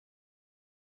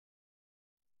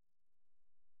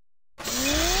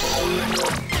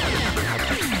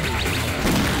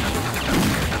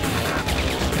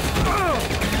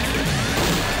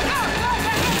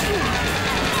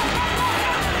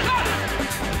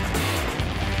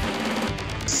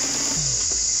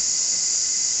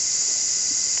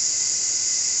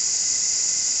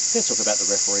Let's talk about the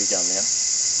referee gun now.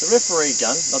 The referee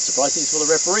gun, not surprisingly, is for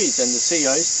the referees and the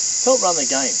C.Os help run the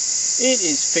game. It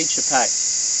is feature packed,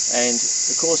 and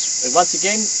of course, once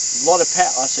again, a lot of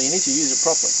power, so you need to use it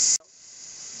properly.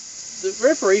 The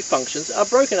referee functions are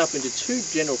broken up into two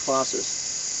general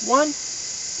classes. One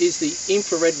is the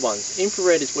infrared ones.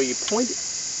 Infrared is where you point,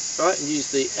 right, and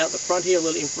use the out the front here, a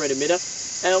little infrared emitter,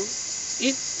 and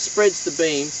it spreads the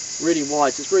beam really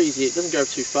wide, so it's very easy. It doesn't go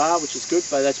too far, which is good,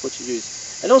 but that's what you use.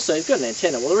 And also, it's got an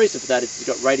antenna. Well, the reason for that is it's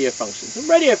got radio functions. And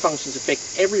radio functions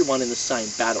affect everyone in the same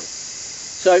battle.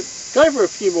 So, go over a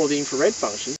few more of the infrared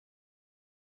functions.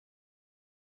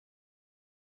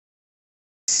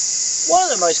 One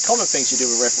of the most common things you do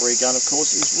with a referee gun, of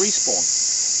course, is respawn.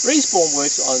 Respawn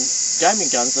works on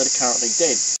gaming guns that are currently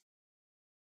dead.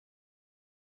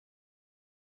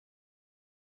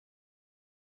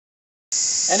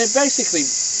 And it basically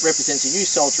represents a new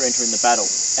soldier entering the battle.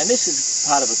 And this is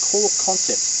part of a core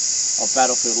concept of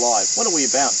Battlefield Live. What are we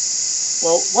about?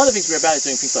 Well, one of the things we're about is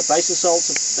doing things like base assaults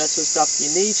and that sort of stuff.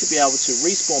 You need to be able to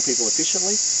respawn people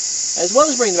efficiently. As well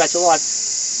as bringing them back to life,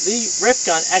 the ref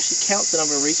gun actually counts the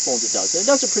number of respawns it does. And it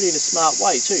does it pretty in a smart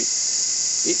way too.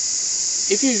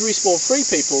 If you respawn 3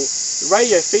 people, the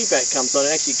radio feedback comes on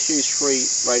and actually cues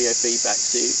 3 radio feedback.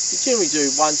 So you generally do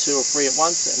 1, 2 or 3 at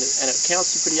once, and it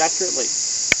counts them pretty accurately.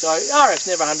 So RF's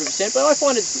never 100%, but I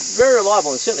find it very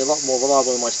reliable, and certainly a lot more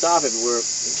reliable than my staff ever were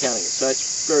in counting it. So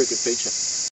it's a very good feature.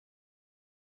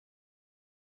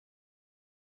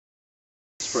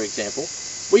 For example,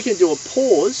 we can do a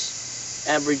pause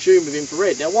and resume with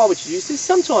infrared. Now, why would you use this?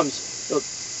 Sometimes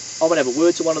I would have a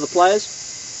word to one of the players.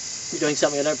 You're doing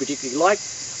something I don't particularly like.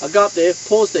 I go up there,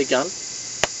 pause their gun.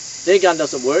 Their gun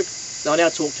doesn't work. They'll now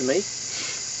talk to me.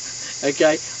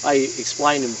 Okay, I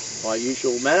explain in my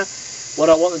usual manner what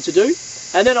I want them to do,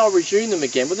 and then I'll resume them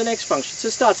again with the next function. So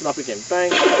it starts them up again. Bang,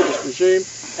 just resume,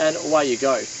 and away you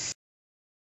go.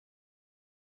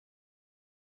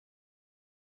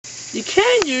 You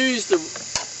can use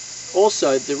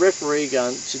also the referee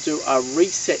gun to do a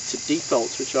reset to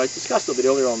defaults, which I discussed a little bit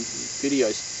earlier on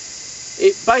videos.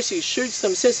 It basically shoots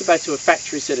them, sets them back to a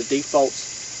factory set of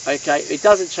defaults. Okay, it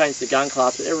doesn't change the gun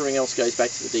class, but everything else goes back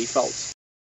to the defaults.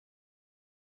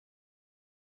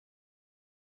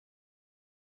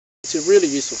 It's a really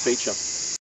useful feature.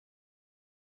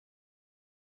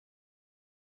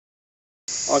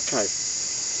 Okay,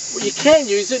 well, you can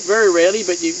use it very rarely,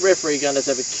 but your referee gun does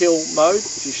have a kill mode.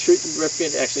 If you shoot them, the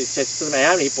referee gun actually sets, doesn't matter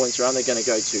how many hit points are on, they're going to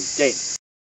go to dead.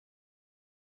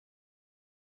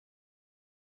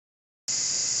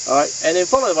 Alright, and then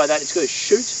followed by that, it's got to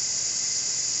shoot,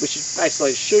 which is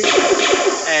actually shoot,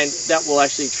 and that will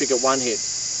actually trigger 1 hit.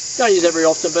 Don't use that very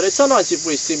often, but it's sometimes if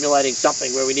we're simulating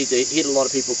something where we need to hit a lot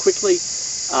of people quickly,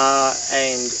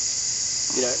 and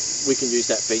you know, we can use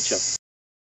that feature.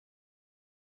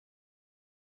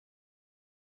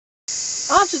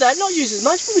 After that, not use as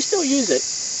much, but we still use it.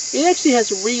 It actually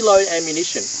has reload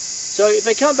ammunition. So if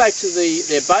they come back to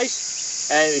their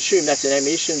base and assume that's an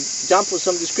ammunition dump of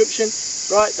some description,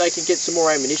 right, they can get some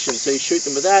more ammunition. So you shoot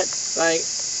them with that, bang,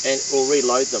 and it will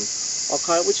reload them.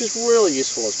 Okay, which is really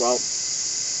useful as well.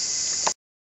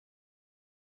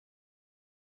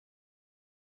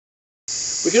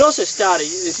 We can also start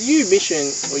there's a new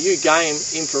mission or new game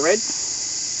infrared.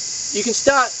 You can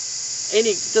start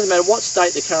any, doesn't matter what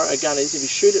state the current gun is, if you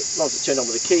shoot it, as long as it's turned on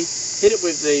with a key, hit it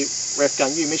with the ref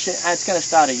gun U mission, and it's going to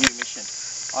start a U mission.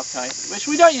 Okay, which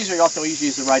we don't use very often, we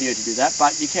usually use the radio to do that,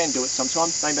 but you can do it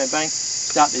sometimes. Bang, bang, bang,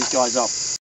 start these guys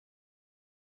off.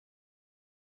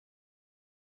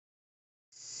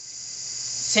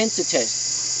 Sensor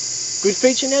test. Good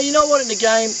feature. Now, you know what, in the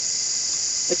game,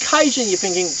 occasionally you're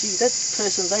thinking, gee, that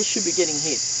person, they should be getting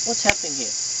hit. What's happening here?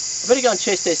 I better go and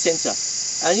test their sensor.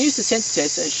 And use the sensor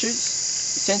test, so it shoots,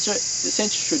 the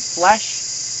sensor should flash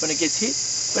when it gets hit,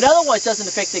 but otherwise doesn't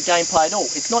affect their gameplay at all.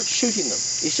 It's not shooting them,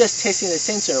 it's just testing their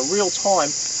sensor in real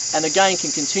time, and the game can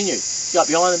continue. You go up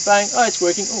behind them, bang, oh, it's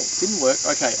working, oh, didn't work,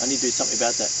 okay, I need to do something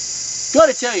about that.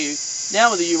 Got to tell you, now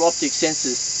with the U optic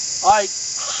sensors, I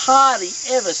hardly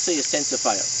ever see a sensor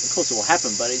fail. Of course it will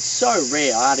happen, but it's so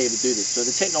rare, I hardly ever do this. So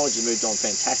the technology moved on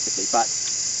fantastically, but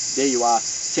there you are,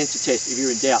 sensor test if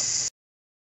you're in doubt.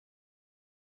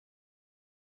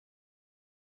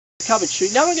 Covered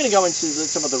shoot. Now we're going to go into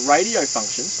some of the radio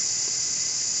functions.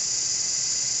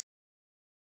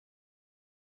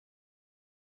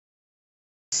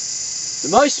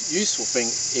 The most useful thing,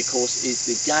 of course, is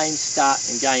the game start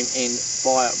and game end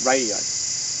via radio.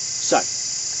 So,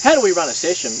 how do we run a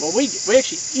session? Well, we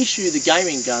actually issue the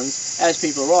gaming guns as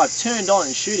people arrive, turned on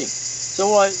and shooting.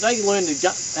 So they learn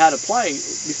how to play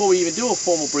before we even do a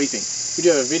formal briefing. We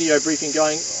do a video briefing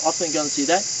going, often go and see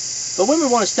that. But when we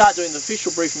want to start doing the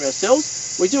official briefing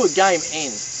ourselves, we do a game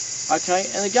end. Okay,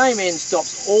 and the game end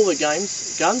stops all the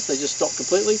guns, they just stop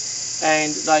completely,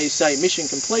 and they say mission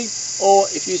complete, or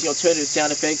if using alternative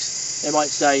sound effects, they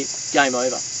might say game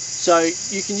over. So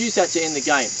you can use that to end the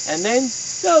game. And then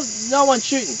no one's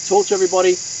shooting. Talk to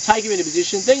everybody, take them into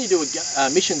position, then you do a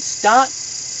mission start,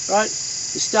 right?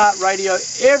 The start radio,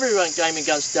 everyone gaming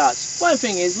gun starts. One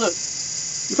thing is, look,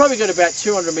 you've probably got about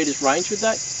 200 meters range with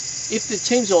that. If the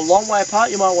teams are a long way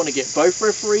apart, you might want to get both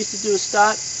referees to do a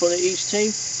start for each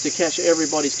team to catch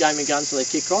everybody's gaming guns so they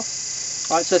kick off.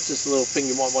 Alright, so that's just a little thing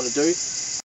you might want to do.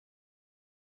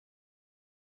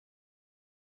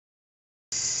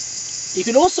 You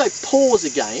can also pause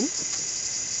a game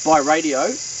by radio,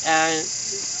 and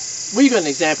we've got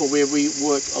an example where we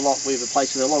work a lot with a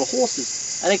place with a lot of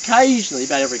horses, and occasionally,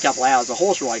 about every couple of hours, a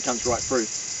horse ride comes right through.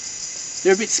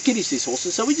 They're a bit skittish, these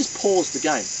horses, so we just pause the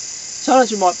game.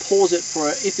 Sometimes we might pause it for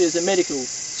if there's a medical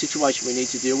situation we need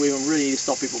to deal with and really need to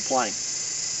stop people playing.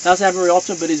 Doesn't happen very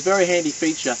often, but it's a very handy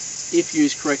feature if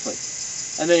used correctly.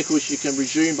 And then of course you can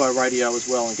resume by radio as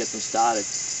well and get them started.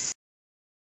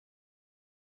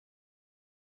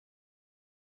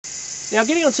 Now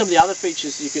getting on some of the other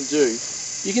features you can do,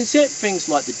 you can set things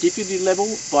like the difficulty level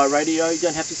by radio. You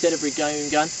don't have to set every gaming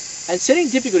gun. And setting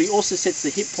difficulty also sets the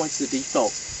hit points to the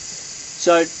default.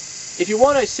 So if you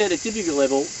want to set a difficulty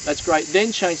level, that's great.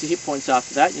 Then change the hit points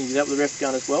after that. You can do that with the ref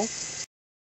gun as well.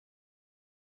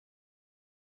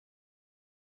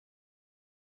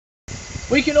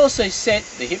 We can also set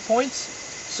the hit points,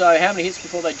 so how many hits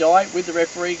before they die with the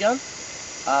referee gun.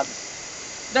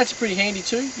 That's pretty handy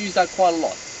too, use that quite a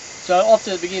lot. So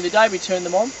often at the beginning of the day we turn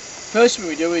them on. First thing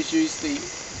we do is use the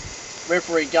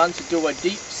referee gun to do a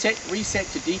reset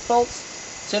to defaults,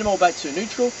 set them all back to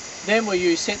neutral. Then we'll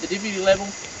use set the difficulty level,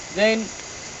 then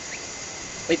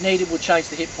if needed we'll change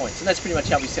the hit points, and that's pretty much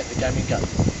how we set the gaming gun.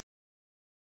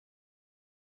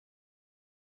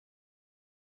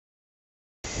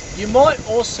 You might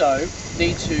also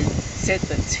need to set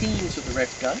the teams of the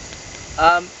ref gun,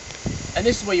 and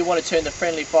this is where you want to turn the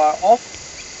friendly fire off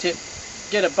to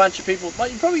get a bunch of people.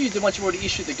 But you probably use it once you've already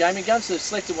issued the gaming gun, so they've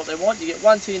selected what they want. You get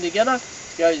one team together,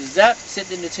 go zap, set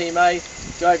them to team A,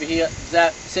 go over here,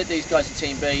 zap, set these guys to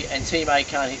team B, and team A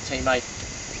can't hit team A.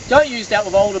 Don't use that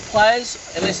with older players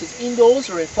unless it's indoors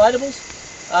or inflatables,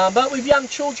 but with young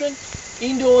children,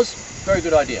 indoors, very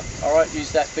good idea. Alright,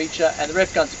 use that feature, and the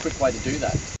ref gun's a quick way to do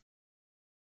that.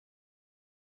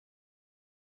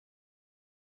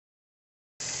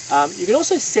 You can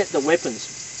also set the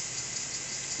weapons.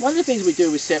 One of the things we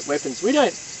do is set weapons.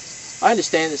 I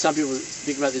understand that some people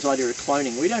think about this idea of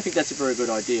cloning. We don't think that's a very good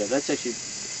idea. That's actually,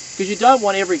 because you don't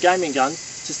want every gaming gun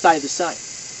to stay the same,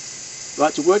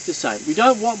 right, to work the same. We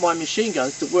don't want my machine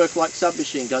guns to work like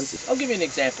submachine guns. I'll give you an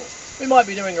example. We might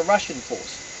be doing a Russian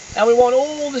force, and we want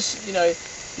all this,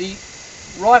 the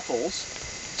rifles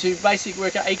to basically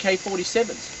work at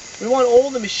AK-47s. We want all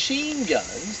the machine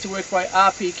guns to work by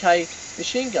RPK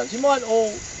machine guns. You might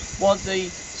all want the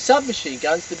submachine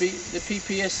guns to be the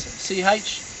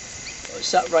PPS-CH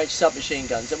range submachine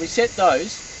guns, and we set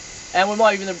those, and we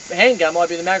might even, the handgun might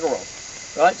be the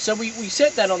Makarov, right? So we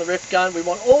set that on the ref gun. We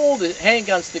want all the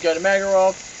handguns to go to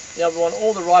Makarov, we want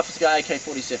all the rifles to go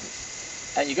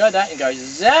AK-47s, and you go that and go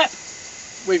zap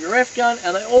with your ref gun,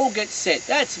 and they all get set.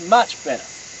 That's much better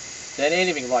than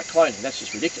anything like cloning. That's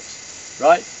just ridiculous,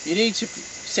 right? You need to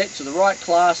set to the right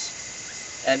class,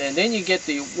 and then you get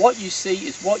the what you see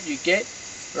is what you get,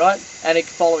 right? And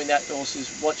following that also is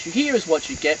what you hear is what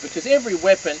you get, because every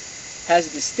weapon has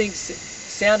a distinct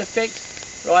sound effect,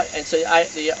 right? And so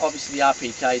obviously the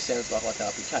RPK sounds like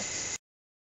RPK.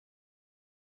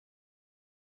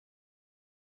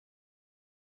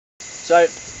 So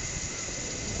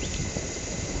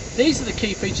these are the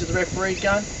key features of the referee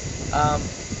gun.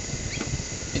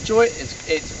 Enjoy it.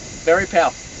 It's very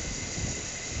powerful.